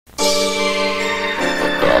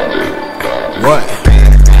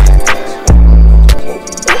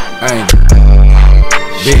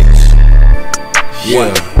Yeah.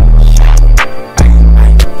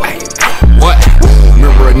 What?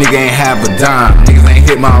 Remember a nigga ain't have a dime. Niggas ain't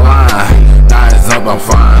hit my line. Nines up, I'm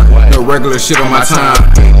fine. No regular shit on my time.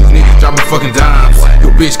 These niggas dropping fucking dimes.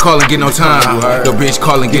 Your bitch callin', get no time. Your bitch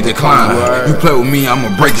callin', get declined. You play with me,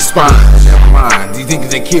 I'ma break your spine. Never mind. These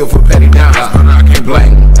niggas they kill for petty dimes. But I can't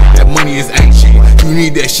blame them. That money is ain't shit. You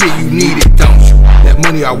need that shit, you need it, don't you? That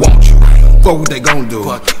money, I want you. Fuck what they gon' do.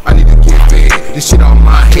 I need to get fed. This shit on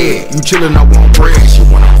my head. You chillin', I want bread. She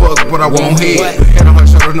wanna fuck, but I want head. Head on her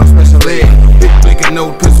shoulder, no special leg. Big blick and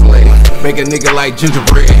no pistol leg. Make a nigga like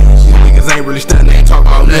gingerbread. These niggas ain't really stuntin', they ain't talk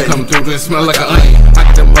about nothing. Come through, this smell like an onion. I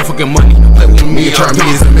get that motherfucking money. Play with me, try me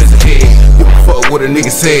as a missing head. Give a fuck what a nigga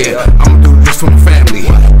said. I'ma do this for my family.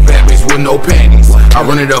 Bad bitch with no panties. I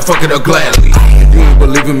run it up, fuck it up gladly. If you ain't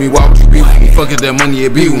believe in me, why would you be with me? Fuck it, that money,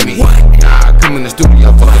 it be with me. Nah, I come in the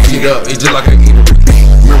studio, fuck it, shit up. It's just like a eatery.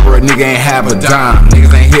 Remember a nigga ain't have a dime.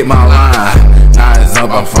 Niggas ain't hit my line. Nines up,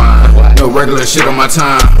 I'm fine. No regular shit on my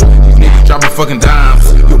time. These niggas dropping fucking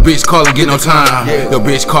dimes. Your bitch callin', get no time. Your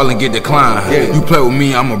bitch callin', get declined. You play with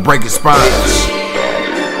me, I'ma break your spine.